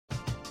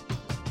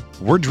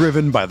We're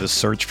driven by the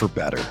search for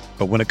better.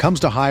 But when it comes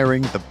to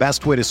hiring, the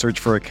best way to search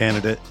for a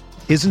candidate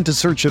isn't to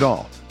search at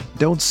all.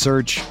 Don't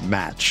search,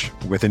 match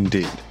with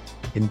Indeed.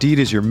 Indeed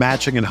is your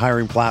matching and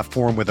hiring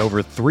platform with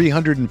over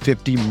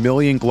 350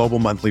 million global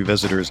monthly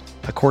visitors,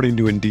 according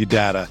to Indeed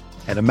data,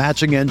 and a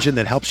matching engine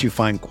that helps you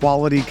find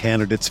quality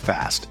candidates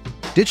fast.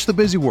 Ditch the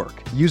busy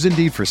work. Use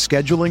Indeed for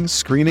scheduling,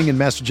 screening, and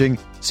messaging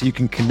so you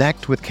can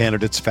connect with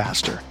candidates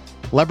faster.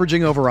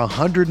 Leveraging over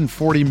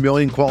 140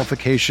 million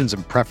qualifications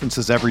and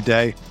preferences every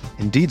day,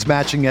 Indeed's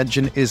matching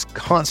engine is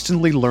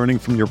constantly learning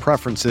from your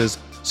preferences,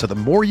 so the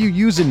more you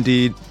use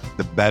Indeed,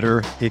 the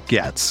better it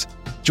gets.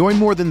 Join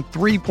more than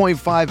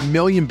 3.5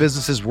 million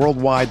businesses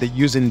worldwide that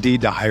use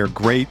Indeed to hire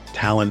great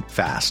talent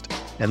fast.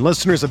 And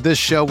listeners of this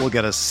show will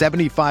get a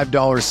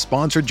 $75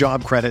 sponsored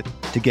job credit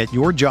to get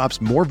your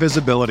jobs more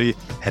visibility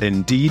at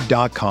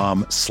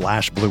Indeed.com/Blue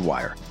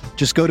Wire.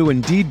 Just go to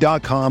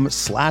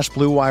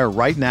Indeed.com/Blue Wire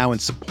right now and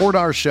support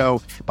our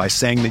show by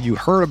saying that you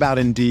heard about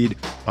Indeed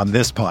on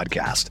this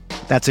podcast.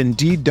 That's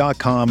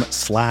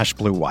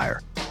Indeed.com/Blue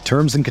Wire.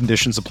 Terms and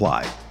conditions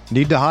apply.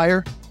 Need to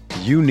hire?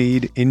 You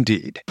need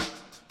Indeed.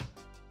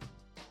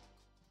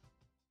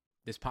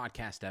 This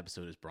podcast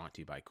episode is brought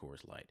to you by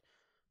Coors Light.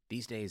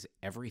 These days,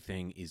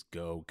 everything is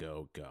go,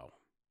 go, go.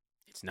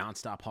 It's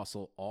nonstop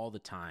hustle all the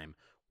time.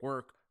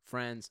 Work,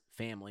 friends,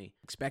 family,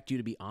 expect you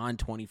to be on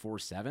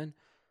 24/7.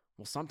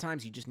 Well,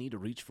 sometimes you just need to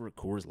reach for a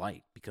Coors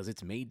Light because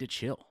it's made to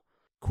chill.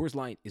 Coors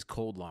Light is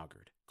cold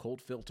lagered,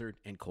 cold filtered,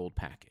 and cold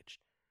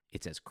packaged.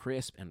 It's as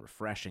crisp and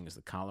refreshing as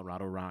the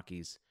Colorado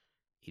Rockies.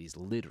 It is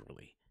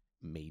literally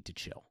made to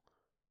chill.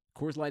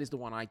 Coors Light is the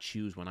one I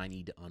choose when I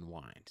need to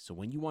unwind. So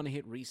when you want to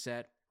hit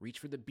reset, reach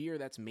for the beer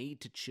that's made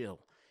to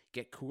chill.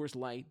 Get Coors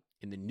Light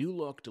in the new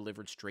look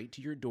delivered straight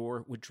to your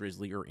door with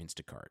Drizzly or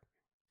Instacart.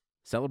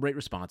 Celebrate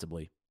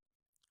responsibly.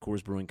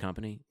 Coors Brewing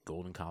Company,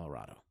 Golden,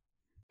 Colorado.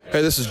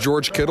 Hey, this is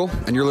George Kittle,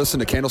 and you're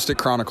listening to Candlestick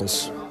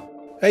Chronicles.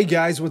 Hey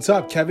guys, what's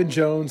up? Kevin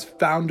Jones,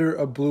 founder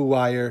of Blue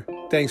Wire.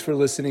 Thanks for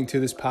listening to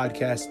this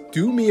podcast.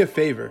 Do me a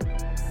favor,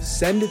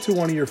 send it to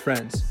one of your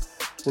friends.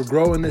 We're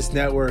growing this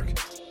network,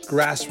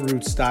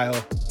 grassroots style.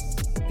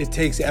 It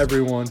takes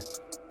everyone.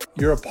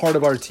 You're a part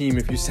of our team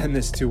if you send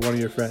this to one of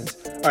your friends.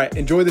 All right,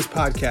 enjoy this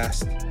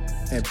podcast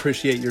and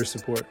appreciate your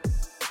support.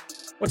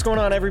 What's going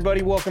on,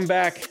 everybody? Welcome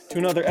back to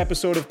another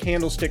episode of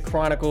Candlestick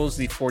Chronicles,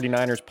 the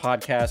 49ers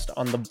podcast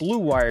on the Blue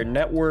Wire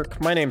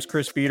Network. My name's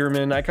Chris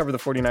Biederman. I cover the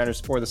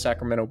 49ers for the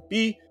Sacramento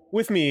Bee.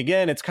 With me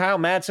again, it's Kyle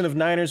Madsen of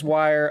Niners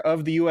Wire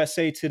of the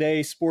USA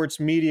Today Sports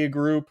Media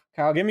Group.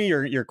 Kyle, give me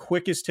your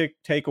quickest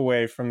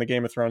takeaway from the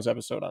Game of Thrones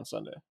episode on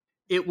Sunday.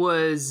 It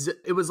was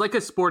like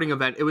a sporting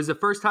event. It was the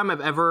first time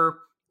I've ever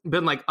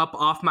been like up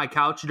off my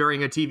couch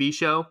during a TV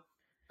show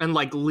and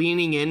like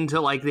leaning into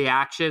like the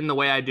action the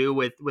way I do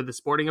with a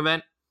sporting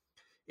event.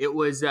 It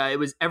was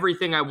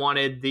everything I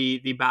wanted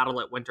the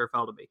battle at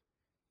Winterfell to be.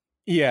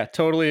 Yeah,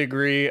 totally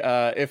agree.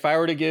 If I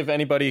were to give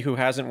anybody who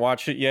hasn't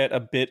watched it yet a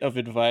bit of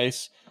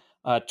advice,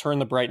 turn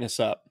the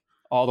brightness up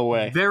all the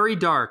way. Very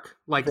dark,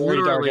 like very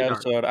literally dark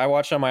episode. I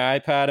watched on my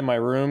iPad in my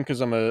room because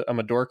I'm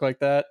a dork like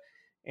that.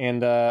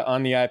 And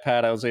on the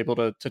iPad, I was able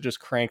to just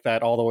crank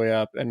that all the way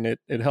up, and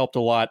it helped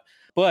a lot.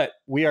 But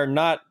we are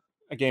not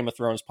a Game of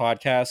Thrones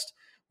podcast.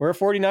 We're a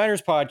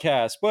 49ers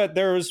podcast, but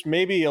there was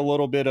maybe a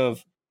little bit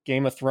of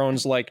Game of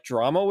Thrones-like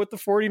drama with the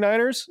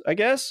 49ers, I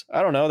guess.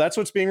 I don't know. That's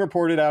what's being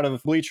reported out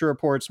of Bleacher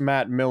Report's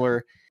Matt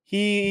Miller.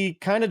 He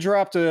kind of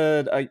dropped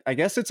I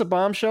guess it's a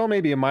bombshell,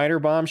 maybe a minor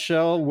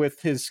bombshell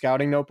with his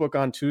scouting notebook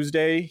on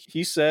Tuesday.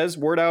 He says,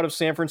 word out of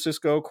San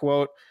Francisco,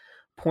 quote,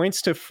 points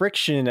to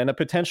friction and a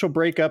potential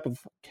breakup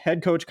of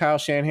head coach Kyle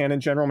Shanahan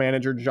and general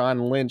manager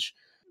John Lynch.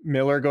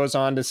 Miller goes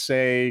on to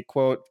say,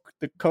 quote,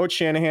 the coach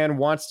Shanahan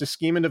wants to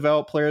scheme and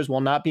develop players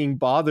while not being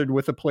bothered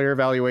with the player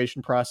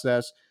evaluation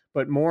process,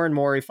 but more and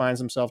more he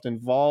finds himself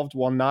involved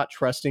while not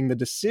trusting the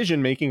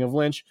decision-making of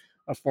Lynch,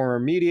 a former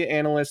media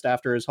analyst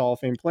after his Hall of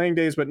Fame playing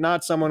days, but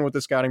not someone with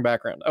a scouting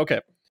background.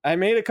 Okay, I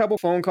made a couple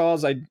phone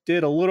calls. I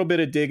did a little bit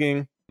of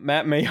digging.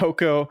 Matt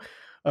Mayoko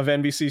of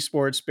NBC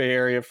Sports Bay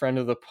Area, friend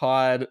of the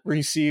pod,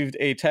 received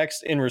a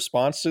text in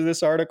response to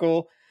this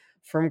article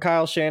from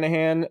Kyle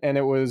Shanahan, and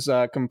it was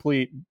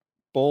complete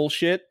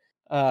bullshit.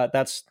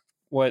 That's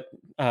what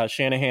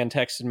Shanahan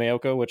texted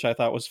Mayoko, which I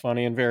thought was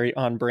funny and very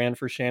on brand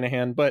for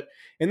Shanahan. But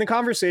in the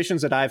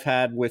conversations that I've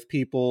had with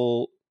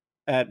people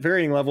at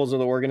varying levels of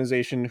the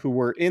organization who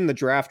were in the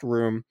draft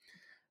room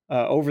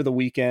over the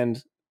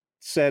weekend,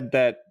 said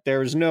that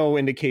there's no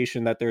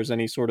indication that there's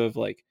any sort of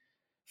like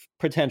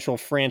potential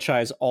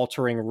franchise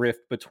altering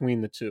rift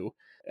between the two.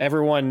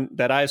 Everyone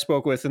that I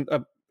spoke with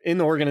in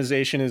the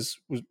organization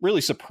was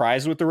really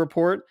surprised with the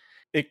report.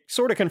 It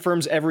sort of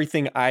confirms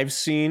everything I've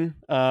seen.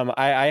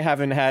 I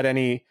haven't had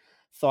any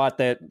thought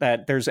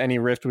that there's any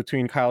rift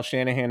between Kyle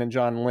Shanahan and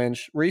John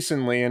Lynch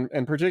recently,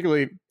 and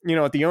particularly,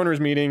 at the owners'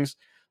 meetings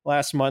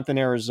last month in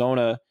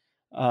Arizona.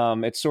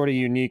 It's sort of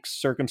unique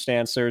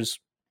circumstance. There's,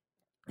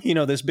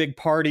 this big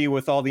party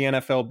with all the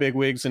NFL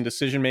bigwigs and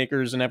decision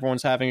makers, and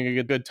everyone's having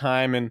a good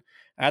time. And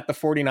at the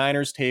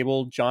 49ers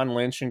table, John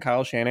Lynch and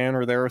Kyle Shanahan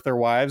were there with their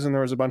wives, and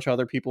there was a bunch of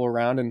other people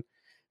around and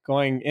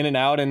going in and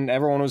out, and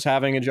everyone was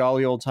having a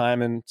jolly old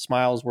time, and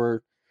smiles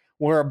were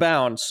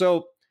abound.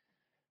 So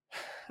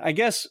I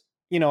guess,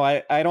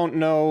 I don't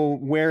know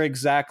where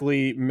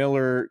exactly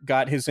Miller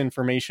got his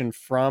information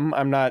from.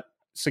 I'm not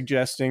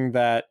suggesting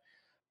that,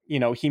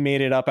 he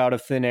made it up out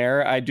of thin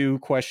air. I do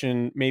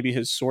question maybe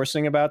his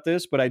sourcing about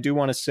this, but I do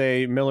want to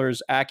say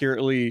Miller's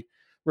accurately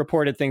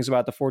reported things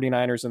about the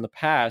 49ers in the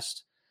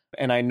past.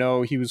 And I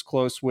know he was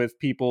close with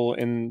people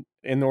in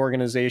the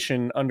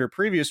organization under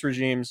previous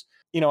regimes.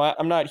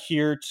 I'm not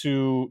here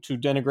to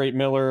denigrate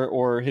Miller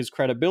or his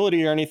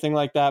credibility or anything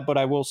like that, but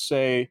I will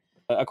say,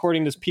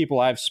 according to people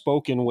I've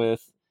spoken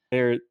with,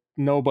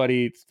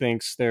 nobody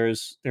thinks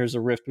there's a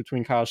rift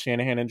between Kyle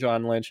Shanahan and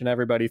John Lynch, and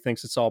everybody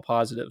thinks it's all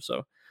positive.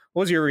 So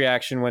what was your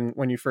reaction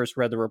when you first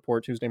read the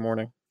report Tuesday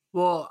morning?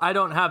 Well, I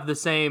don't have the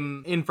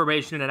same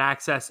information and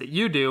access that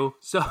you do.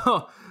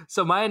 So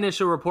my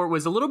initial report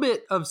was a little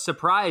bit of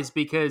surprise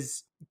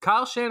because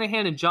Kyle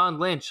Shanahan and John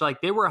Lynch,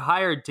 they were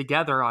hired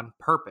together on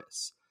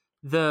purpose.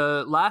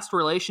 The last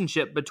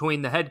relationship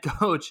between the head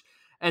coach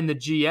and the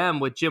GM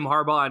with Jim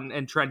Harbaugh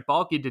and Trent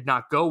Baalke did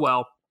not go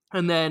well.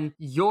 And then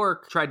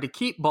York tried to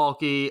keep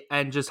Baalke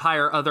and just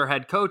hire other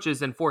head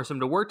coaches and force them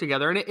to work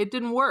together. And it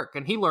didn't work.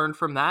 And he learned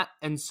from that.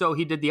 And so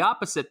he did the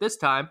opposite this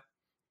time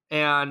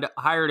and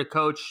hired a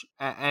coach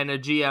and a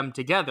GM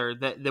together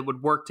that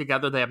would work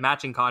together. They have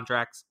matching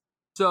contracts.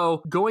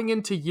 So going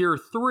into year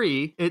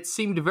 3, it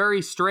seemed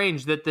very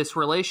strange that this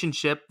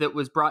relationship that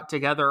was brought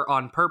together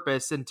on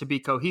purpose and to be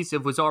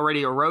cohesive was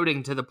already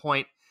eroding to the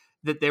point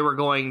that they were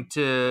going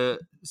to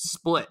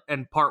split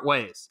and part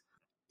ways.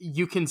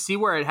 You can see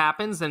where it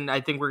happens, and I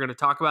think we're going to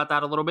talk about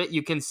that a little bit.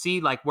 You can see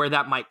where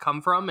that might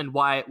come from and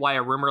why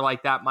a rumor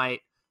like that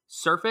might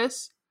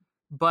surface.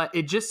 But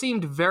it just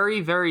seemed very,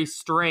 very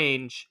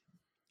strange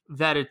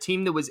that a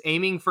team that was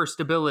aiming for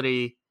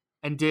stability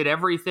and did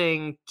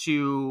everything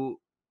to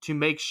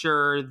make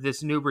sure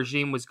this new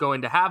regime was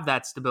going to have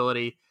that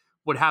stability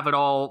would have it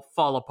all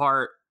fall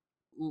apart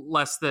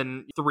less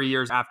than 3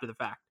 years after the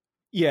fact.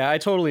 Yeah, I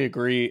totally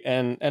agree.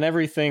 And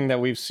everything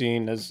that we've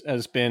seen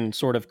has been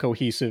sort of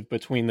cohesive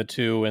between the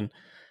two.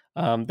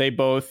 And they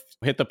both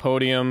hit the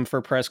podium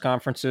for press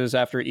conferences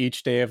after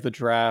each day of the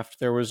draft.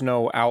 There was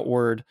no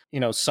outward,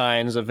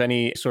 signs of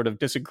any sort of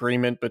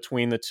disagreement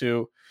between the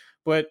two.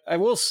 But I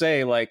will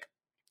say,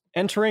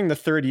 entering the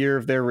third year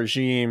of their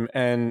regime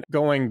and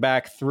going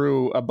back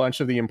through a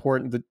bunch of the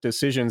important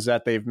decisions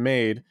that they've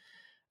made,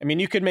 I mean,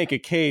 you could make a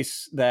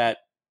case that,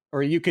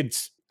 or you could,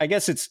 I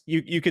guess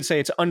you could say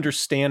it's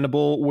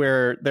understandable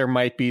where there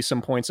might be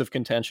some points of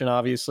contention,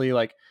 obviously.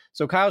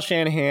 So Kyle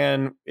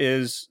Shanahan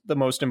is the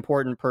most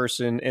important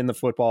person in the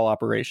football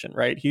operation,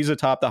 right? He's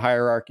atop the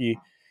hierarchy.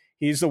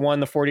 He's the one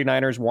the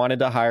 49ers wanted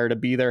to hire to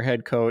be their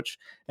head coach.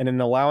 And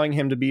in allowing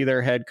him to be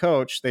their head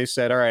coach, they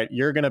said, all right,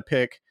 you're going to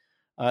pick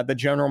the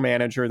general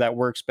manager that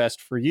works best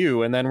for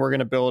you. And then we're going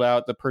to build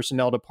out the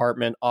personnel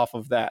department off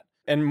of that.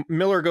 And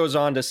Miller goes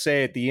on to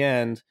say at the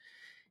end,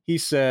 he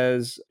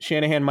says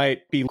Shanahan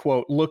might be,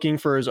 quote, looking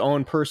for his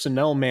own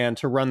personnel man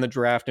to run the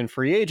draft and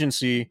free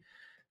agency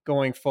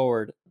going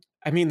forward.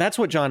 I mean, that's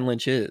what John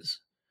Lynch is,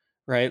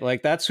 right?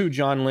 That's who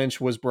John Lynch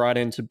was brought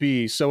in to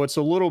be. So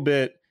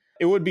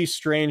it would be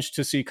strange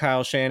to see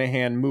Kyle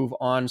Shanahan move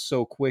on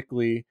so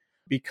quickly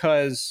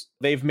because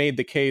they've made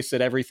the case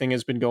that everything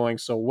has been going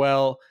so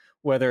well,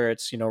 whether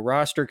it's,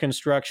 roster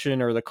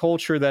construction or the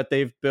culture that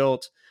they've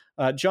built.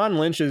 John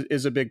Lynch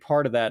is a big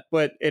part of that,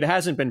 but it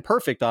hasn't been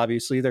perfect,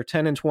 obviously. They're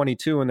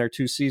 10-22 in their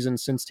 2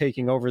 seasons since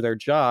taking over their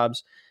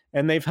jobs,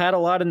 and they've had a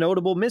lot of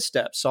notable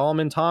missteps.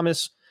 Solomon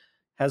Thomas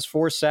has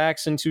 4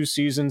 sacks in 2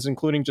 seasons,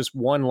 including just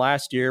one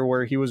last year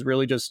where he was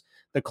really just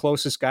the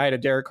closest guy to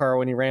Derek Carr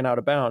when he ran out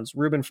of bounds.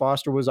 Reuben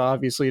Foster was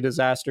obviously a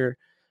disaster.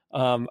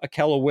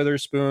 Akella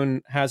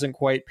Witherspoon hasn't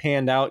quite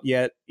panned out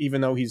yet,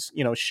 even though he's,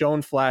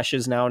 shown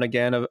flashes now and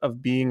again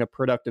of being a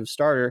productive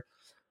starter.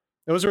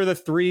 Those are the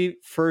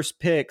first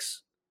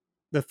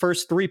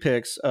 3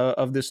 picks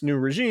of this new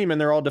regime,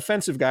 and they're all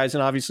defensive guys,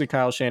 and obviously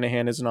Kyle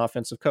Shanahan is an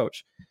offensive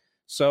coach.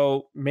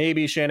 So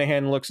maybe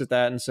Shanahan looks at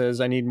that and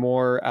says, I need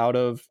more out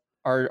of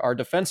our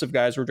defensive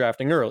guys we're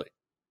drafting early,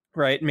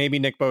 right? Maybe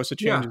Nick Bosa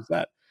changes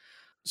that.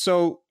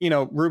 So,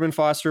 Reuben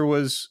Foster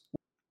was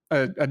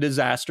a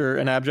disaster,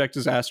 an abject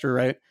disaster,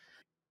 right?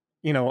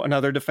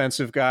 Another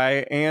defensive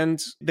guy.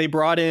 And they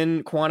brought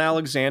in Quan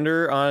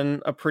Alexander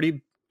on a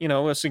pretty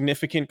a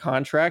significant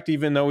contract,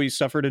 even though he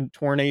suffered a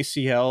torn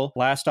ACL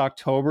last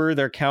October.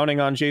 They're counting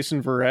on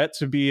Jason Verrett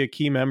to be a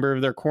key member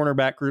of their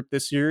cornerback group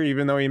this year,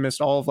 even though he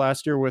missed all of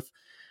last year with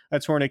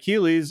a torn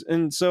Achilles.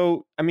 And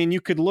so, I mean,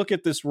 you could look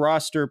at this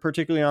roster,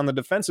 particularly on the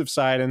defensive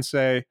side, and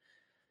say,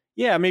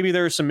 yeah, maybe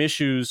there are some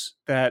issues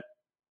that,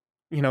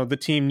 the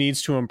team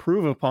needs to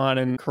improve upon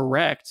and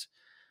correct.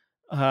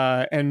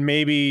 And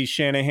maybe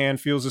Shanahan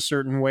feels a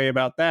certain way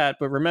about that.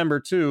 But remember,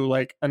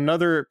 too,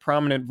 another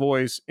prominent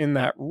voice in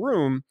that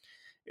room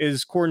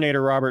is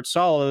coordinator Robert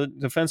Saleh,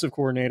 defensive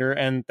coordinator.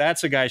 And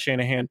that's a guy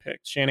Shanahan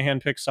picked.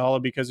 Shanahan picked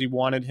Saleh because he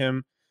wanted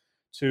him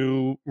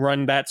to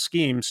run that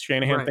scheme.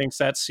 Shanahan thinks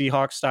that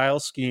Seahawks style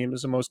scheme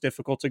is the most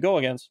difficult to go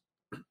against.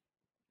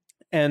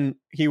 And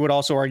he would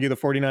also argue the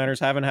 49ers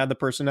haven't had the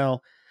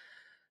personnel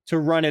to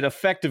run it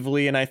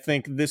effectively. And I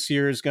think this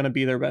year is going to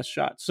be their best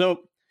shot.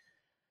 So,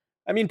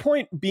 I mean,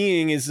 point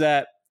being is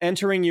that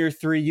entering year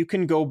 3, you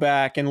can go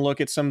back and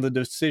look at some of the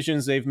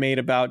decisions they've made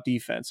about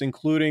defense,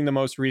 including the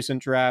most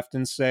recent draft,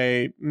 and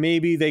say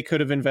maybe they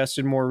could have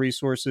invested more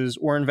resources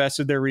or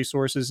invested their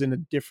resources in a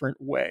different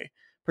way,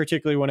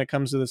 particularly when it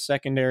comes to the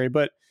secondary.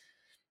 But,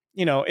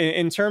 you know,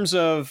 in terms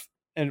of,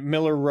 and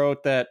Miller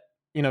wrote that,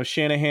 you know,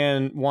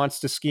 Shanahan wants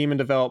to scheme and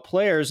develop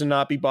players and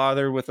not be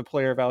bothered with the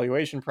player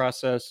evaluation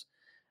process.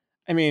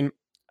 I mean,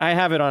 I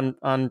have it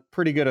on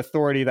pretty good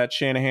authority that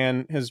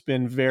Shanahan has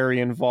been very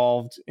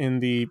involved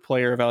in the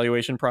player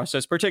evaluation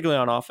process, particularly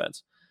on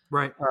offense.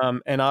 Right.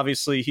 And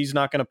obviously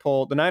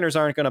the Niners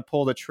aren't going to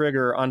pull the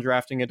trigger on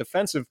drafting a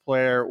defensive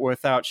player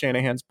without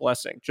Shanahan's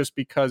blessing, just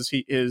because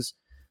he is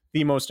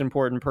the most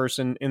important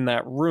person in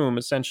that room,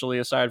 essentially,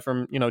 aside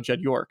from, you know, Jed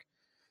York.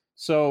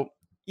 So,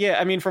 yeah,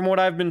 I mean, from what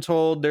I've been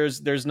told,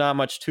 there's not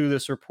much to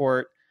this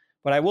report,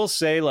 but I will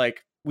say,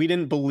 like, we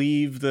didn't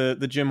believe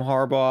the Jim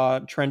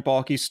Harbaugh, Trent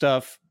Baalke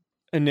stuff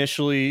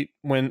initially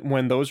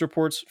when those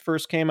reports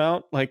first came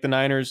out. Like, the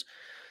Niners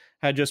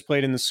had just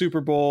played in the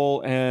Super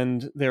Bowl,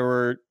 and there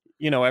were,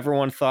 you know,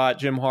 everyone thought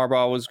Jim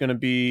Harbaugh was going to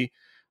be,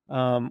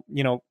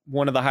 you know,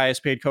 one of the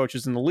highest paid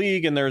coaches in the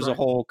league. And there's a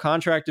whole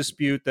contract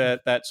dispute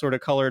that sort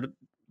of colored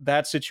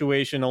that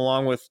situation,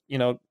 along with, you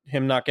know,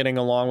 him not getting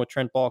along with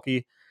Trent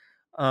Baalke.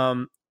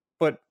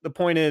 But the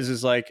point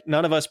is like,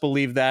 none of us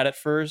believed that at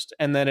first.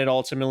 And then it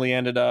ultimately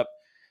ended up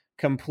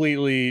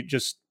completely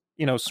just,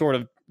 you know, sort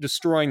of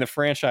destroying the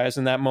franchise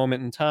in that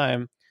moment in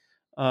time.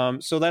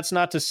 So that's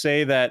not to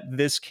say that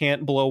this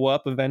can't blow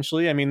up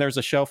eventually. I mean, there's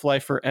a shelf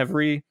life for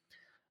every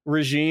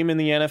regime in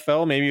the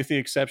NFL, maybe with the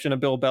exception of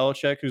Bill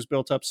Belichick, who's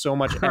built up so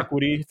much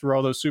equity through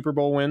all those Super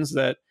Bowl wins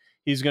that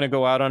he's going to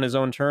go out on his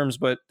own terms.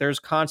 But there's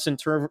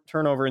constant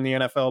turnover in the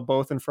NFL,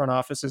 both in front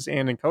offices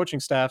and in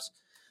coaching staffs.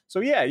 So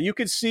yeah, you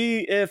could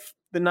see if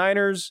the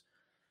Niners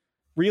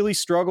really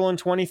struggle in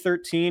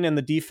 2013 and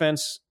the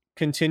defense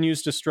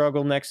continues to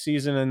struggle next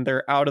season and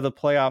they're out of the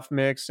playoff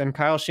mix, and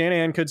Kyle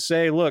Shanahan could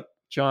say, look,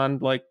 John,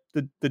 like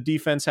the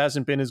defense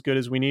hasn't been as good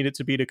as we need it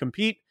to be to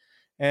compete,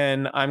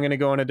 and I'm going to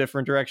go in a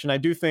different direction. I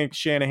do think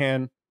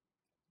Shanahan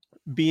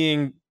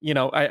being, you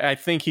know, I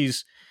think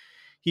he's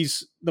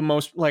the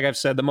most, like I've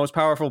said, the most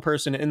powerful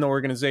person in the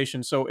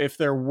organization. So if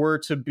there were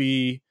to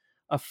be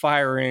a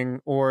firing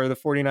or the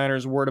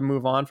 49ers were to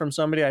move on from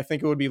somebody, I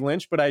think it would be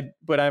Lynch. But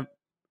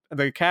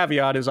the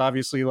caveat is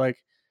obviously, like,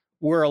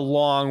 we're a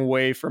long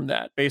way from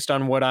that based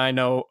on what I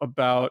know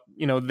about,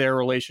 you know, their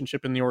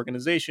relationship in the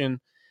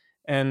organization,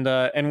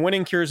 and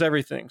winning cures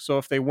everything. So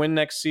if they win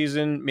next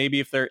season,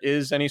 maybe if there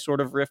is any sort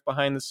of rift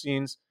behind the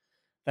scenes,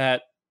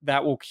 that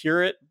will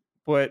cure it.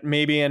 But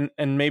maybe, and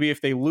maybe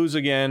if they lose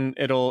again,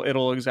 it'll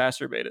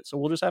exacerbate it. So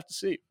we'll just have to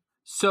see.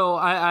 So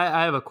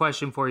I have a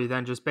question for you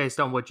then, just based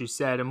on what you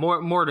said, and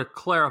more to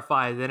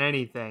clarify than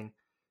anything.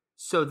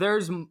 So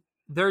there's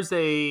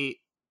a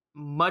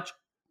much,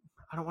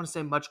 I don't want to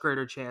say much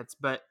greater chance,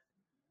 but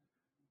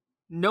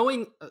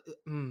knowing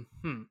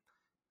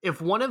if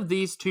one of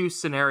these two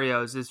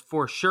scenarios is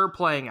for sure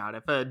playing out,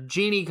 if a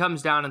genie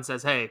comes down and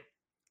says, hey,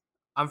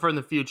 I'm from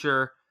the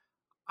future,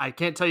 I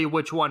can't tell you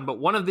which one, but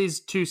one of these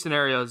two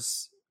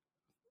scenarios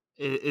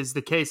is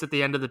the case at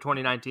the end of the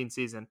 2019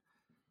 season.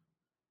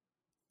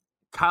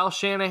 Kyle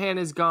Shanahan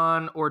is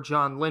gone or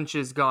John Lynch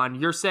is gone.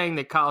 You're saying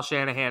that Kyle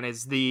Shanahan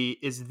is the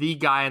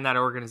guy in that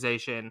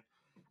organization,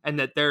 and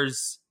that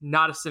there's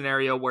not a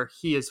scenario where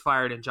he is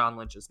fired and John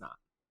Lynch is not.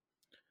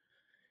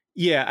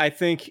 Yeah, I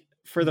think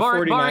for the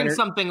 49ers... Barring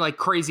something like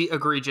crazy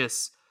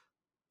egregious,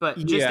 but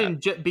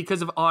just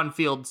because of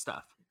on-field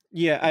stuff.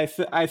 Yeah,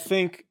 I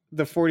think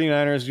the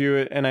 49ers view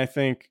it, and I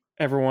think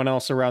everyone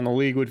else around the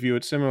league would view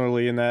it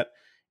similarly, in that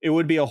it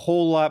would be a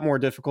whole lot more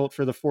difficult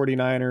for the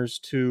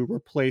 49ers to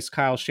replace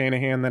Kyle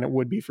Shanahan than it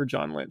would be for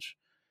John Lynch,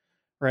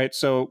 right?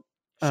 So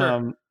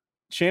sure.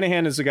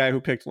 Shanahan is the guy who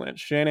picked Lynch.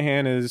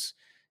 Shanahan is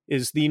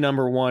the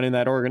number one in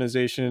that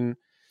organization,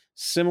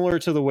 similar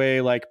to the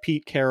way like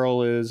Pete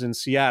Carroll is in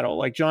Seattle.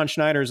 Like, John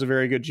Schneider is a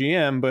very good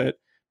GM, but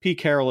Pete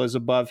Carroll is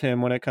above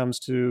him when it comes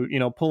to, you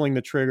know, pulling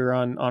the trigger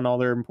on all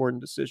their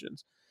important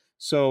decisions.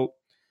 So,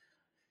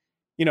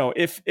 you know,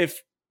 if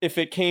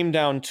it came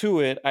down to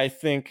it, I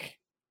think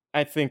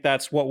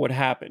that's what would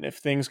happen if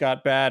things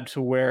got bad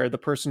to where the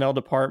personnel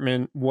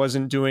department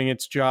wasn't doing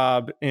its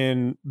job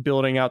in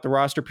building out the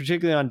roster,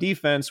 particularly on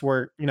defense,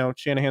 where, you know,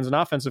 Shanahan's an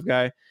offensive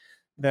guy,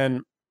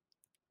 then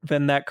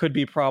that could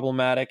be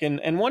problematic.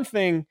 And one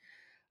thing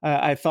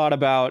I thought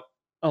about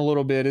a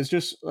little bit is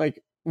just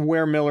like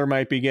where Miller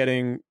might be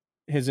getting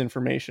his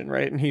information,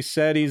 right? And he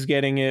said he's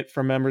getting it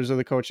from members of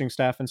the coaching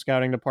staff and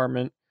scouting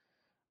department.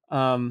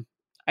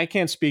 I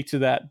can't speak to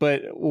that,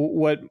 but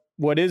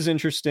what is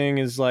interesting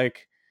is,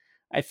 like,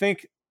 I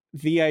think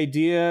the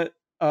idea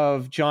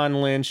of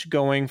John Lynch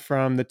going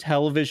from the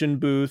television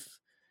booth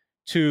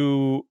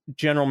to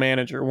general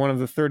manager, one of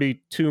the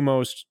 32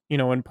 most,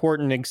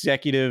 important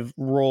executive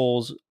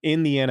roles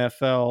in the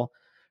NFL,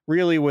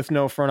 really with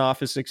no front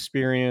office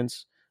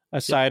experience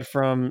aside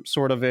from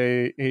sort of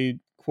a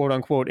quote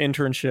unquote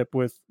internship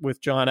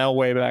with John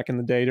Elway back in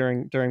the day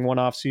during one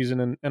off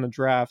season and a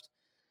draft.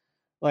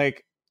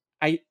 Like,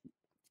 I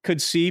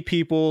could see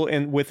people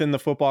within the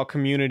football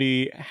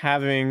community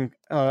having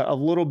a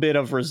little bit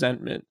of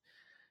resentment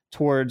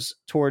towards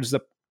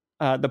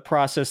the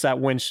process that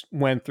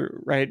went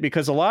through, right?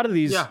 Because a lot of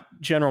these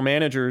general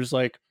managers,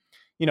 like,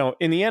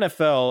 in the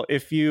NFL,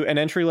 if an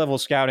entry-level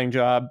scouting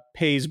job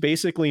pays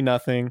basically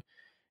nothing,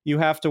 you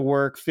have to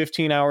work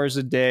 15 hours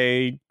a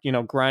day,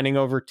 grinding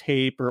over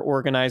tape or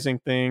organizing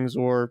things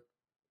or,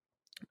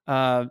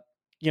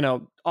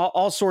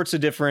 all sorts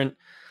of different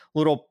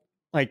little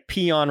like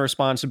peon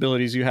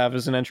responsibilities you have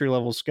as an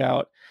entry-level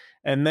scout.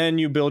 And then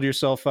you build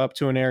yourself up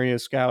to an area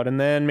scout, and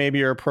then maybe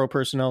you're a pro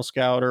personnel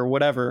scout or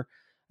whatever.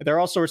 There are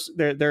all sorts.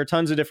 There are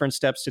tons of different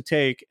steps to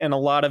take, and a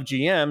lot of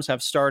GMs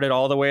have started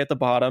all the way at the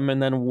bottom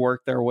and then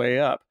worked their way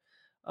up.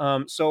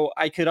 So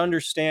I could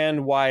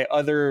understand why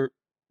other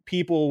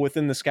people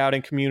within the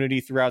scouting community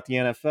throughout the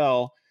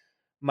NFL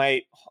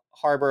might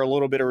harbor a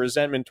little bit of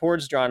resentment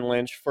towards John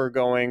Lynch for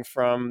going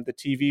from the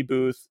TV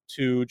booth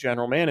to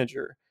general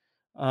manager,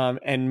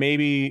 and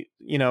maybe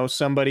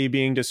somebody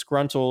being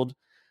disgruntled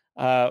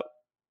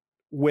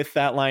with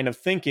that line of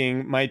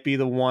thinking might be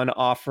the one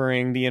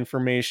offering the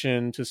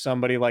information to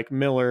somebody like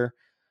Miller,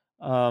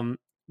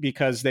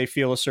 because they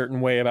feel a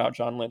certain way about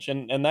John Lynch.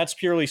 And that's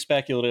purely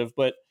speculative,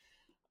 but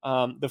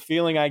the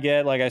feeling I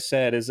get, like I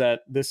said, is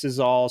that this is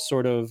all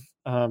sort of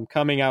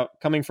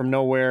coming from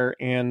nowhere.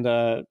 And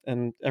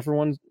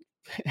everyone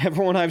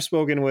I've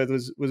spoken with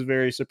was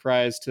very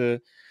surprised to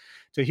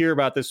hear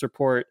about this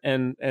report.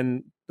 And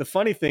the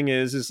funny thing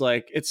is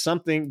like, it's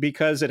something,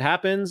 because it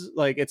happens,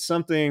 like it's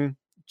something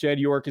Jed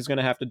York is going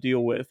to have to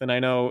deal with. And I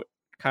know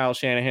Kyle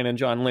Shanahan and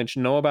John Lynch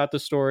know about the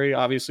story.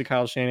 Obviously,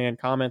 Kyle Shanahan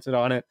commented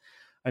on it.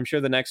 I'm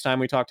sure the next time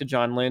we talk to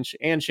John Lynch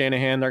and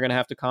Shanahan, they're going to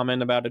have to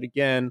comment about it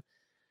again.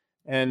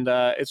 And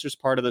it's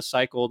just part of the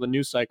cycle, the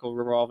news cycle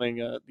revolving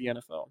the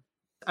NFL.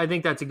 I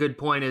think that's a good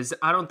point. Is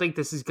I don't think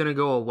this is going to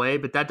go away,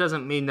 but that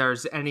doesn't mean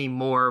there's any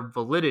more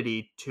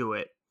validity to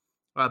it.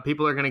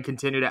 People are going to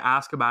continue to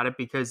ask about it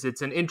because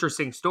it's an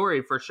interesting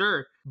story for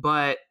sure.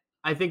 But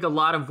I think a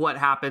lot of what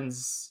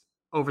happens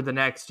over the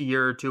next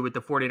year or two with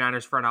the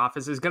 49ers front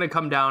office is going to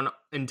come down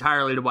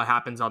entirely to what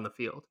happens on the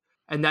field.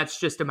 And that's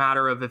just a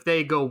matter of if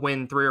they go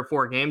win 3 or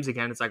 4 games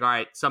again, it's like, all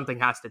right, something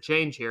has to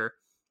change here.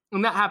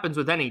 And that happens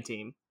with any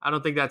team. I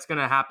don't think that's going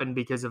to happen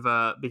because of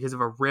a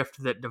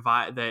rift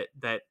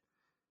that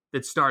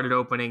started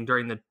opening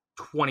during the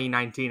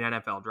 2019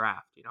 NFL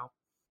draft,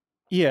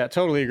 Yeah,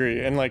 totally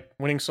agree. And like,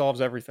 winning solves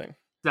everything.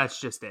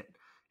 That's just it.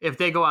 If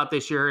they go out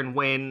this year and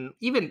win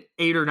even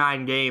 8 or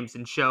 9 games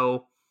and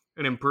show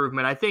an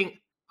improvement, I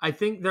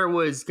think there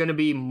was going to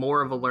be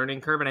more of a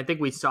learning curve. And I think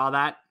we saw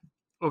that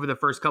over the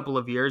first couple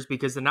of years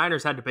because the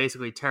Niners had to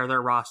basically tear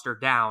their roster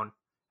down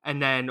and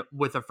then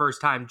with a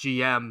first-time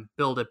GM,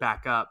 build it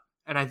back up.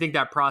 And I think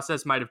that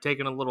process might have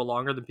taken a little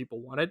longer than people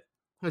wanted,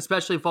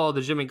 especially follow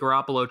the Jimmy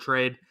Garoppolo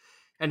trade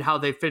and how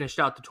they finished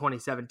out the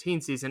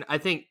 2017 season. I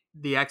think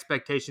the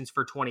expectations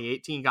for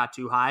 2018 got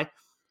too high.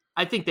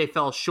 I think they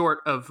fell short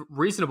of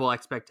reasonable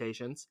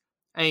expectations.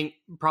 I think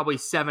probably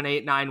 7,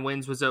 8, 9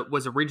 wins was a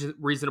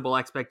reasonable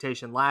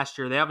expectation last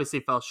year. They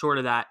obviously fell short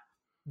of that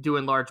due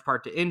in large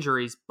part to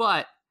injuries.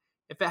 But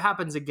if it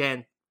happens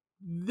again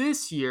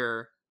this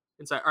year,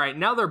 it's like, all right,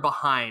 now they're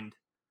behind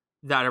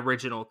that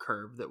original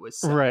curve that was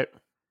set. Right.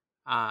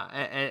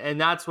 And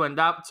that's when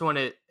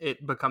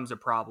it becomes a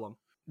problem.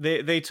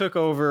 They took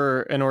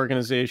over an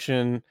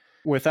organization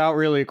without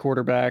really a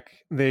quarterback.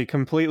 They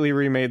completely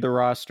remade the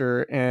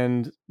roster,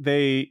 and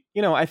they,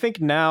 I think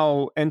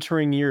now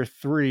entering year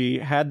 3,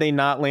 had they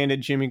not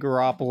landed Jimmy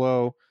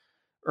Garoppolo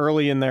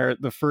early in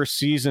the first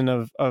season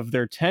of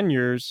their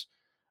tenures,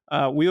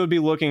 we would be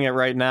looking at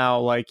right now,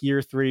 like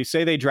year 3,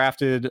 say they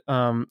drafted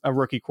a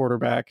rookie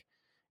quarterback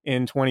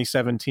in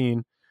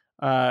 2017.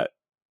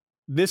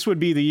 This would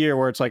be the year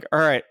where it's like, all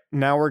right,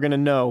 now we're going to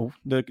know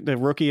the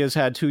rookie has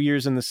had 2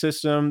 years in the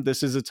system.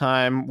 This is a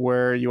time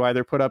where you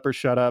either put up or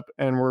shut up.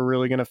 And we're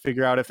really going to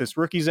figure out if this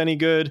rookie's any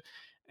good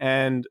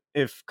and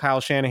if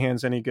Kyle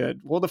Shanahan's any good.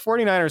 Well, the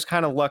 49ers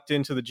kind of lucked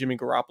into the Jimmy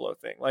Garoppolo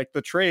thing. Like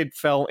the trade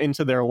fell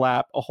into their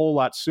lap a whole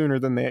lot sooner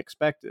than they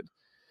expected.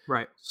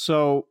 Right.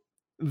 So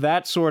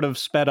that sort of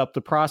sped up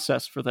the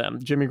process for them.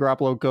 Jimmy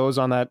Garoppolo goes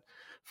on that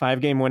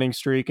 5-game winning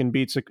streak and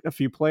beats a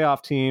few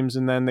playoff teams,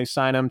 and then they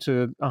sign him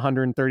to a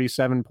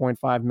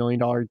 $137.5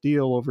 million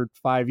deal over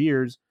 5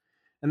 years.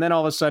 And then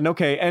all of a sudden,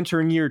 okay,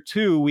 entering year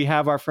 2, we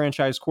have our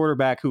franchise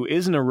quarterback who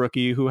isn't a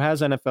rookie, who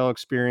has NFL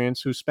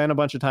experience, who spent a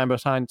bunch of time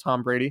behind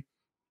Tom Brady.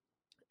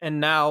 And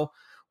now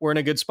we're in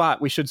a good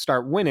spot. We should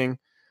start winning,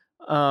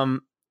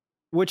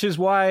 which is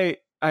why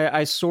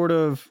I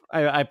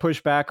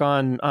push back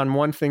on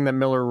one thing that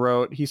Miller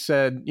wrote. He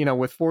said,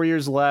 with 4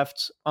 years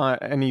left,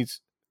 and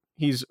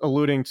he's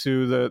alluding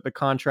to the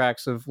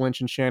contracts of Lynch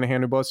and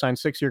Shanahan, who both signed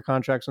 6-year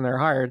contracts when they were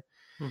hired.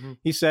 Mm-hmm.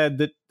 He said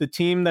that the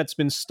team that's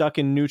been stuck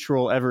in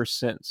neutral ever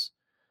since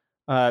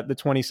the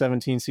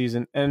 2017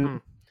 season.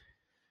 And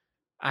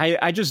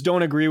I just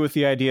don't agree with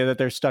the idea that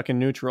they're stuck in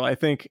neutral. I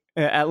think,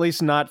 at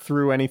least not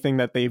through anything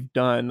that they've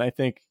done. I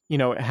think,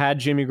 had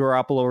Jimmy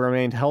Garoppolo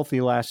remained healthy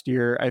last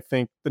year, I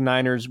think the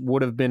Niners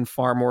would have been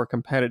far more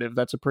competitive.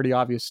 That's a pretty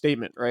obvious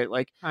statement, right?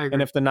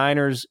 And if the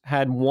Niners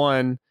had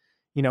won,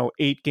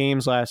 8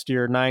 games last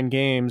year, 9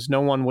 games,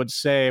 no one would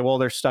say, well,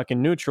 they're stuck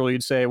in neutral.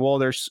 You'd say, well,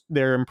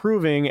 they're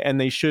improving and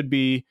they should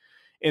be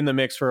in the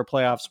mix for a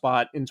playoff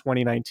spot in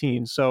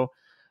 2019. So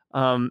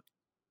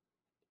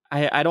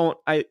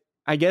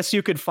I guess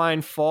you could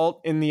find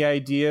fault in the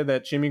idea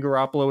that Jimmy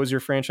Garoppolo is your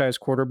franchise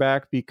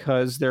quarterback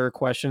because there are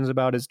questions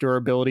about his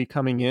durability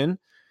coming in.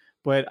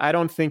 But I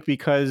don't think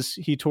because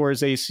he tore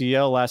his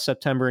ACL last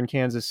September in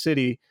Kansas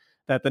City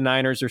that the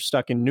Niners are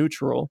stuck in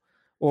neutral,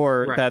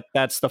 or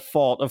that's the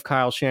fault of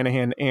Kyle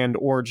Shanahan and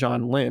or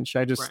John Lynch.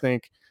 I just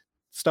think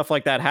stuff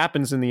like that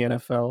happens in the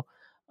NFL.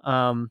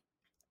 And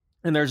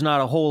there's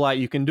not a whole lot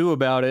you can do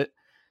about it,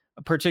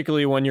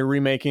 particularly when you're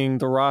remaking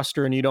the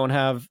roster and you don't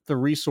have the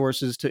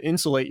resources to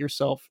insulate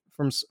yourself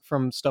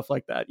from stuff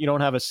like that. You don't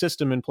have a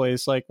system in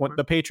place like what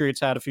the Patriots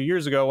had a few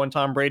years ago when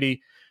Tom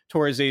Brady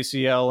tore his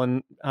ACL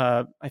and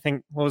I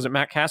think, what was it,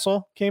 Matt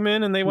Castle came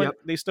in and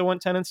they still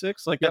went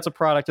 10-6. Like that's a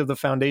product of the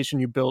foundation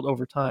you build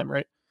over time,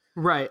 right?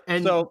 Right.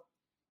 And so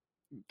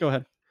go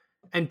ahead.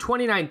 And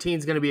 2019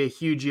 is going to be a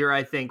huge year,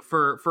 I think,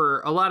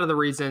 for a lot of the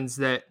reasons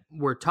that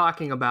we're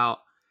talking about.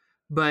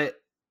 But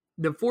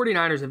the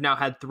 49ers have now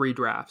had 3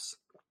 drafts.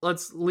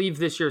 Let's leave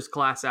this year's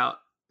class out.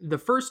 The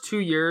first 2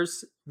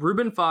 years,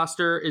 Reuben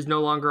Foster is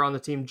no longer on the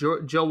team.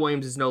 Joe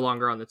Williams is no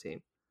longer on the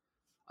team.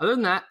 Other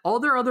than that, all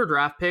their other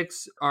draft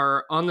picks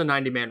are on the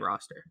 90-man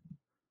roster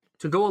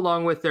to go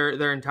along with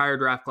their entire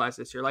draft class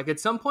this year. Like at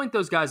some point,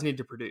 those guys need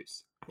to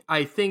produce.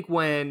 I think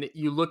when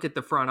you look at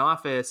the front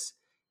office,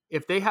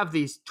 if they have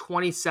these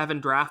 27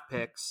 draft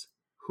picks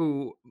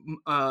who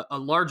a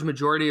large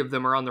majority of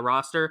them are on the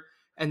roster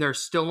and they're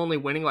still only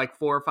winning like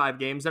 4 or 5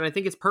 games, then I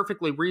think it's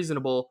perfectly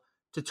reasonable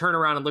to turn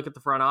around and look at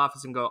the front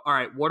office and go, all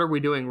right, what are we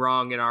doing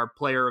wrong in our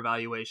player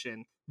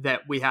evaluation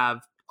that we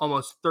have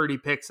almost 30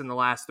 picks in the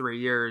last 3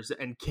 years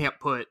and can't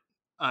put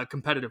a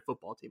competitive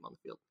football team on the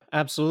field?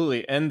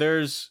 Absolutely. And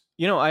there's,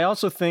 I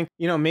also think,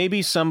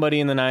 maybe somebody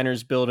in the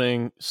Niners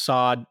building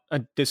saw a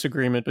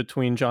disagreement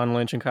between John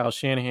Lynch and Kyle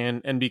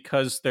Shanahan. And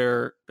because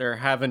there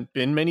haven't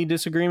been many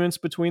disagreements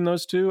between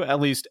those two, at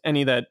least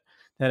any that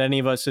any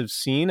of us have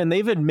seen, and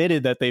they've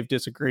admitted that they've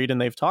disagreed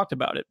and they've talked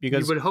about it,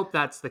 because you would hope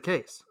that's the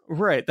case.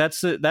 Right.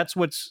 That's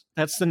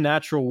the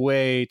natural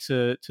way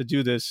to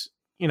do this.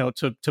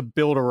 To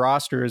build a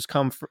roster is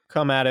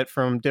come at it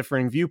from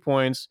differing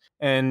viewpoints.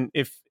 And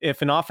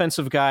if an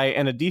offensive guy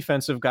and a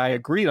defensive guy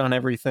agreed on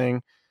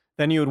everything,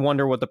 then you would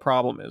wonder what the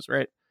problem is,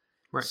 right?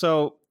 Right.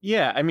 So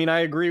yeah, I mean, I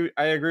agree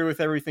with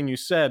everything you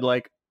said.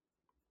 Like,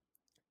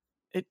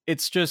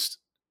 it's just,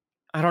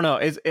 I don't know.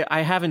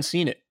 I haven't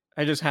seen it.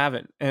 I just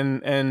haven't.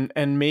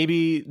 And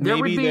maybe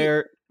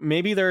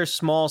there are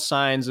small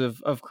signs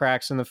of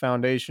cracks in the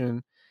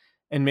foundation.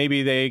 And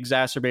maybe they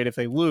exacerbate if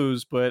they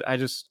lose, but I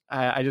just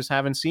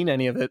haven't seen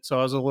any of it. So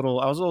I was a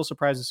little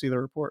surprised to see the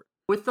report.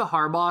 With the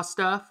Harbaugh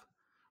stuff,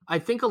 I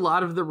think a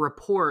lot of the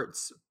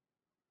reports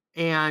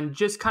and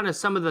just kind of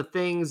some of the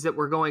things that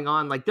were going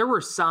on, like there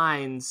were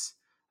signs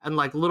and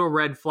like little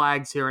red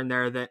flags here and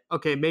there that,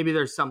 okay, maybe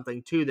there's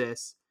something to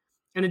this.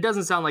 And it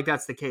doesn't sound like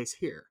that's the case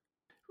here.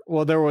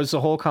 Well, there was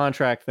the whole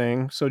contract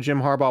thing. So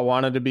Jim Harbaugh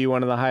wanted to be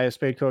one of the highest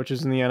paid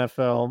coaches in the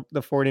NFL.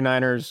 The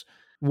 49ers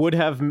would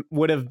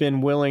have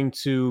been willing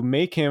to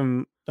make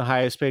him the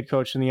highest paid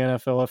coach in the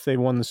NFL if they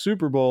won the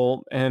Super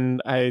Bowl.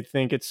 And I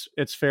think it's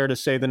fair to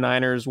say the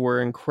Niners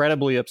were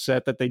incredibly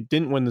upset that they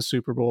didn't win the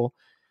Super Bowl.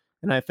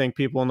 And I think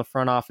people in the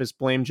front office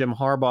blame Jim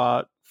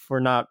Harbaugh for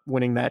not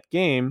winning that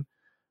game.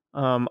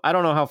 I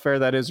don't know how fair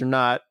that is or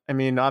not. I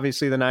mean,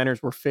 obviously the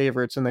Niners were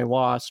favorites and they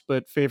lost,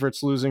 but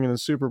favorites losing in the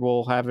Super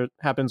Bowl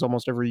happens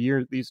almost every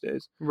year these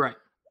days. Right.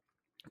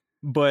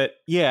 But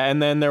yeah,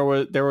 and then there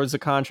was a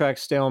contract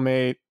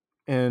stalemate.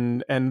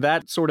 And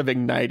that sort of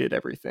ignited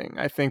everything,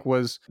 I think,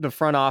 was the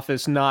front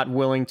office not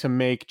willing to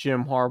make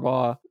Jim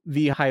Harbaugh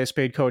the highest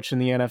paid coach in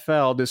the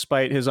NFL,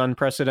 despite his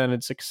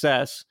unprecedented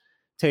success,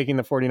 taking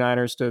the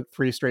 49ers to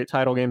 3 straight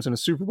title games and a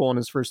Super Bowl in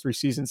his first 3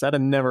 seasons. That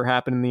had never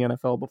happened in the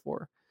NFL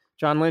before.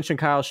 John Lynch and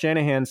Kyle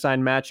Shanahan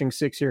signed matching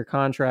 6-year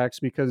contracts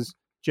because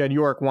Jed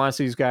York wants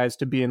these guys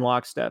to be in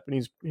lockstep,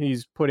 and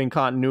he's putting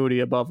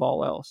continuity above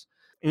all else.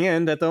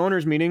 And at the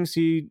owners' meetings,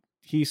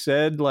 he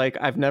said, like,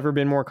 I've never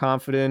been more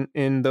confident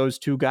in those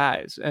 2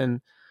 guys.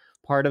 And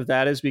part of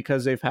that is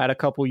because they've had a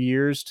couple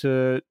years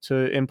to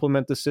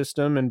implement the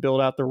system and build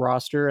out the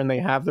roster, and they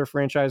have their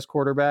franchise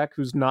quarterback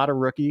who's not a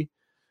rookie.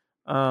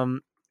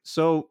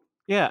 So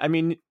yeah, I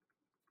mean,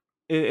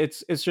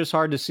 it's just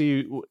hard to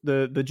see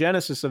the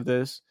genesis of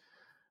this.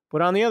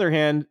 But on the other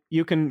hand,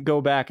 you can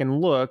go back and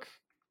look,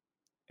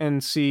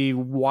 and see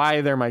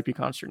why there might be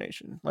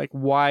consternation. Like,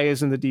 why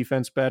isn't the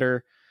defense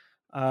better?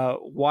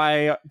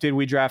 Why did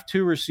we draft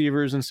 2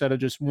 receivers instead of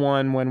just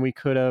 1 when we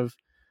could have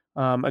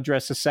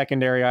addressed the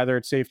secondary either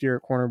at safety or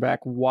cornerback?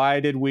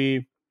 Why did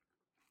we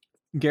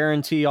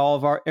guarantee all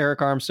of our Eric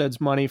Armstead's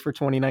money for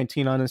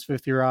 2019 on his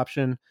 5th-year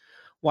option?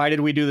 Why did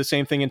we do the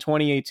same thing in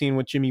 2018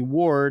 with Jimmy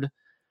Ward?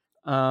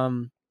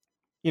 All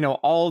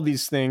of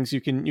these things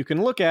you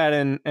can look at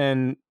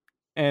and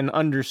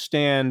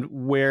understand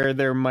where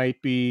there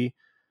might be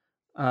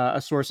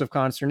a source of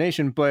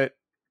consternation, but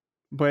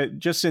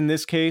just in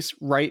this case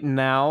right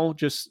now,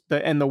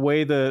 the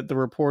way the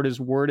report is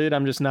worded,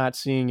 I'm just not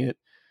seeing it.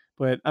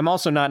 But I'm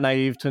also not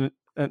naive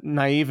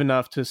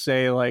enough to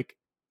say like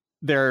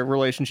their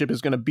relationship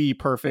is going to be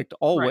perfect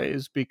always,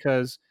 right?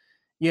 Because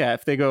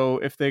if they go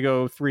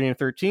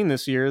 3-13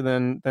 this year,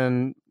 then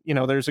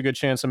there's a good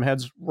chance some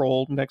heads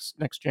roll next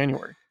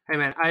January. Hey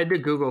man, I had to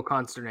Google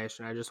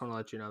consternation. I just want to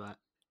let you know that.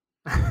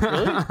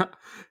 Really?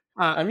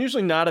 I'm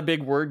usually not a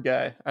big word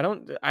guy. I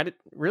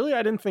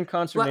didn't think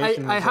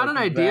consternation. I had an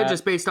idea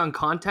just based on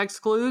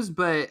context clues,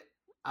 but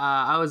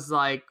I was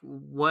like,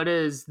 what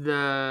does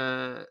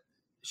the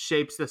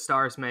shapes the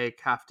stars make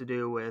have to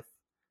do with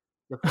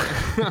the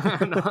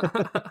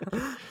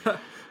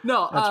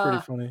No, that's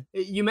pretty funny.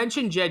 You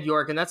mentioned Jed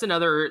York, and that's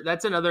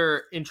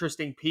another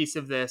interesting piece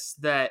of this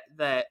that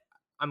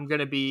I'm going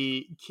to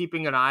be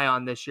keeping an eye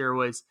on this year.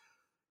 Was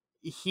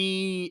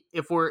he,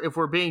 if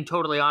we're being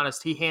totally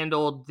honest, he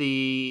handled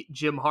the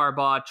Jim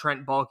Harbaugh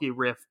Trent Baalke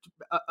rift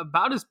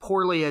about as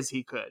poorly as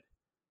he could.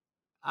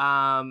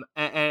 And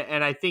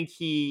I think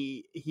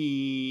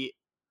he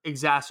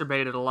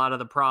exacerbated a lot of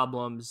the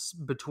problems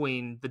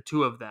between the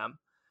two of them.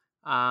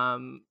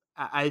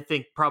 I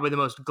think probably the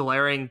most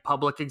glaring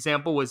public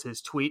example was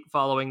his tweet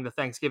following the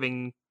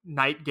Thanksgiving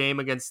night game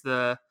against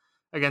the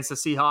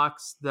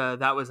Seahawks.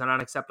 That was an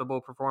unacceptable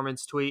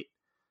performance tweet.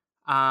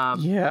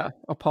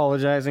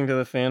 Apologizing to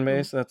the fan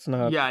base. That's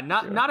not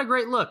a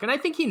great look. And I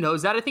think he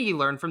knows that. I think he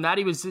learned from that.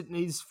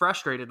 He's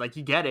frustrated. Like,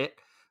 you get it.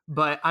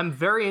 But I'm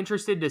very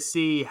interested to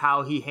see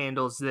how he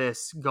handles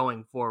this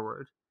going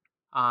forward.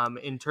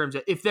 In terms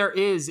of if there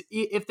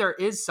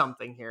is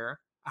something here,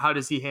 how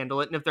does he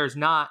handle it? And if there's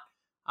not,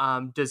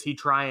 does he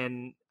try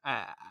and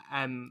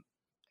I'm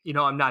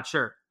not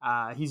sure.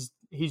 He's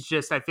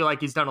just, I feel like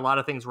he's done a lot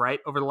of things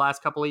right over the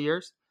last couple of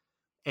years.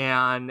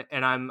 And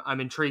I'm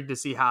intrigued to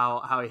see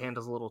how he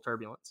handles a little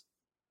turbulence.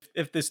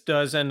 If this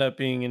does end up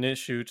being an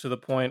issue to the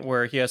point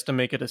where he has to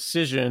make a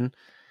decision,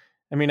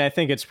 I mean, I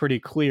think it's pretty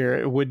clear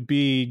it would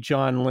be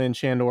John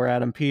Lynch and or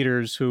Adam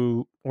Peters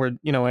who, or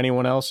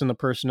anyone else in the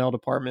personnel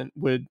department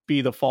would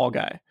be the fall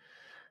guy.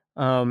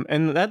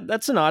 And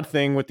that's an odd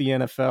thing with the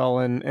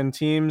NFL, and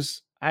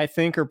teams I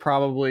think are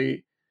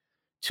probably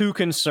too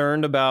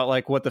concerned about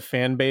like what the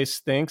fan base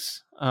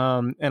thinks.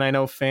 And I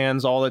know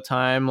fans all the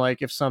time,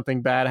 like if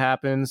something bad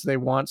happens, they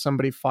want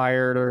somebody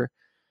fired or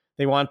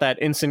they want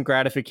that instant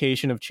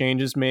gratification of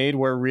changes made,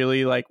 where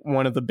really like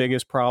one of the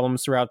biggest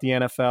problems throughout the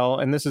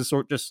NFL, and this is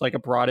just like a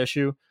broad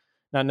issue,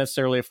 not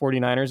necessarily a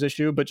 49ers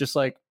issue, but just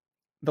like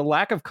the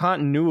lack of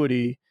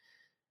continuity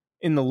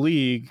in the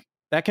league,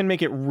 that can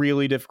make it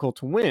really difficult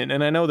to win.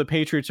 And I know the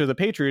Patriots are the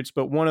Patriots,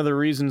 but one of the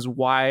reasons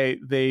why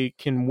they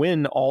can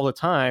win all the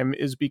time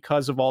is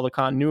because of all the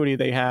continuity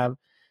they have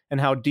and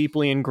how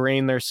deeply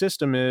ingrained their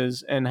system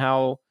is, and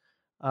how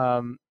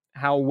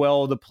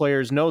well the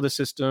players know the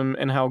system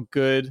and how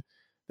good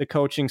the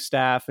coaching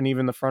staff and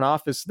even the front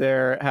office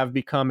there have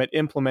become at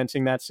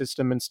implementing that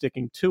system and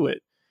sticking to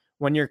it.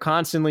 When you're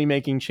constantly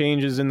making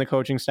changes in the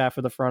coaching staff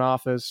or the front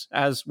office,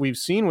 as we've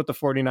seen with the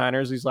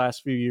 49ers these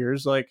last few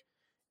years, like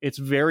it's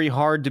very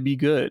hard to be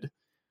good.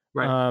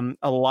 Right.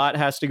 A lot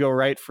has to go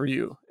right for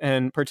you,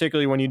 and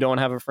particularly when you don't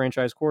have a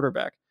franchise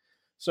quarterback.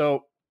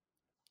 So,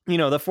 the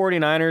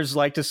 49ers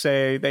like to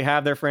say they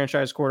have their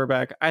franchise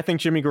quarterback. I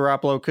think Jimmy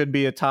Garoppolo could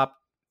be a top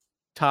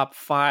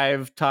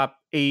 5, top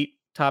 8,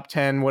 top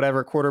 10,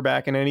 whatever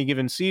quarterback in any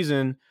given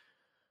season,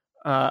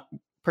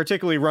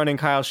 particularly running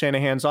Kyle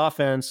Shanahan's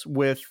offense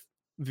with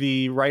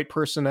the right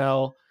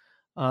personnel.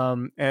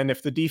 And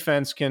if the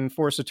defense can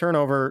force a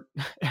turnover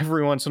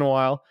every once in a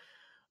while,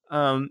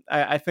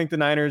 I think the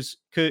Niners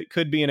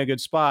could be in a good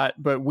spot,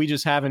 but we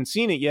just haven't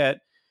seen it yet.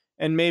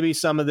 And maybe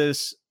some of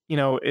this,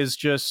 is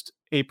just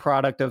a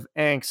product of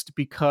angst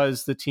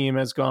because the team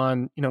has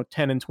gone,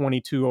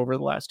 10-22 over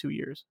the last 2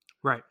 years.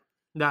 Right.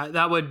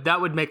 That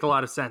would make a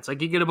lot of sense.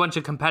 Like, you get a bunch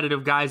of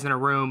competitive guys in a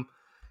room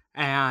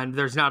and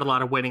there's not a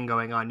lot of winning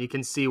going on. You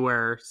can see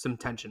where some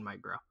tension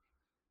might grow.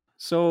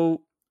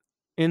 So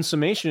in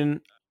summation,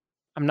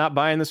 I'm not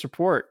buying this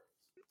report.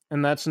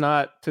 And that's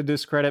not to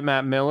discredit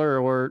Matt Miller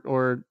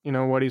or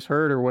what he's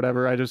heard or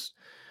whatever.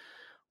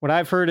 What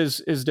I've heard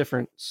is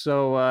different.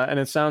 So and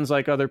it sounds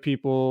like other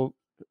people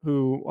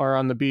who are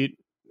on the beat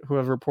who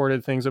have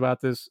reported things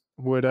about this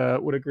would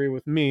agree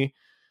with me.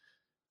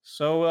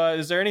 So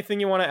is there anything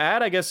you want to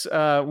add? I guess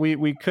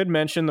we could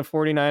mention the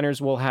 49ers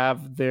will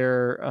have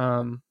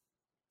their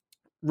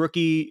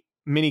rookie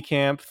mini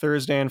camp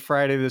Thursday and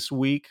Friday this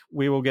week.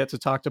 We will get to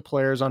talk to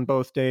players on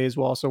both days.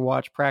 We'll also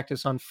watch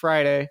practice on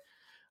Friday.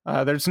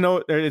 It's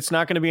not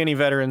going to be any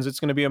veterans. It's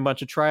going to be a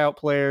bunch of tryout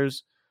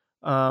players.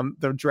 The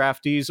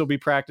draftees will be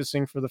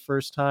practicing for the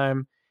first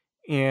time,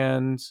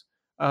 and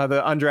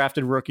the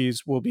undrafted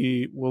rookies will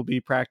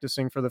be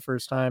practicing for the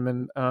first time.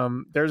 And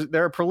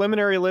there are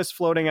preliminary lists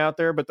floating out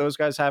there, but those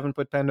guys haven't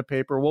put pen to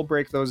paper. We'll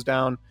break those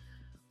down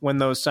when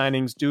those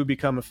signings do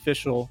become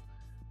official.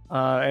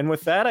 And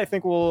with that, I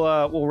think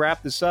we'll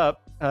wrap this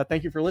up.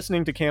 Thank you for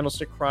listening to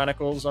Candlestick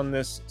Chronicles on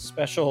this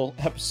special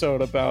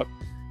episode about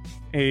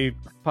a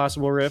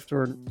possible rift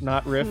or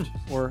not rift,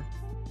 or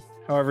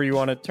however you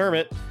want to term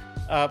it.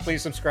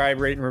 Please subscribe,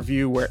 rate, and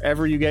review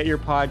wherever you get your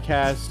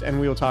podcast, and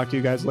we will talk to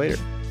you guys later.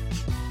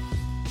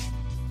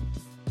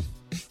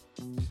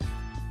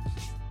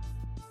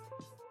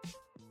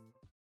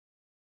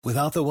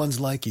 Without the ones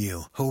like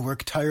you, who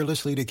work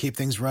tirelessly to keep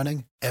things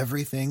running,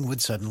 everything would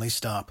suddenly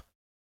stop.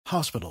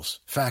 Hospitals,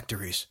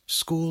 factories,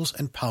 schools,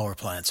 and power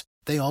plants,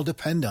 they all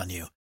depend on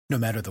you. No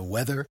matter the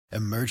weather,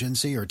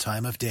 emergency, or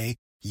time of day,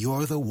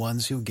 you're the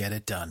ones who get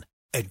it done.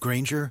 At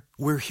Grainger,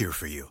 we're here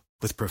for you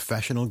with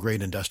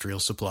professional-grade industrial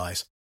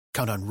supplies.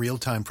 Count on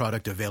real-time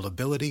product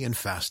availability and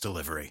fast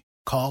delivery.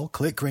 Call,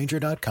 click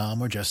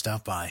Grainger.com, or just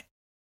stop by.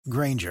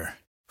 Grainger,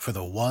 for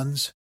the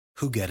ones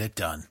who get it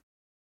done.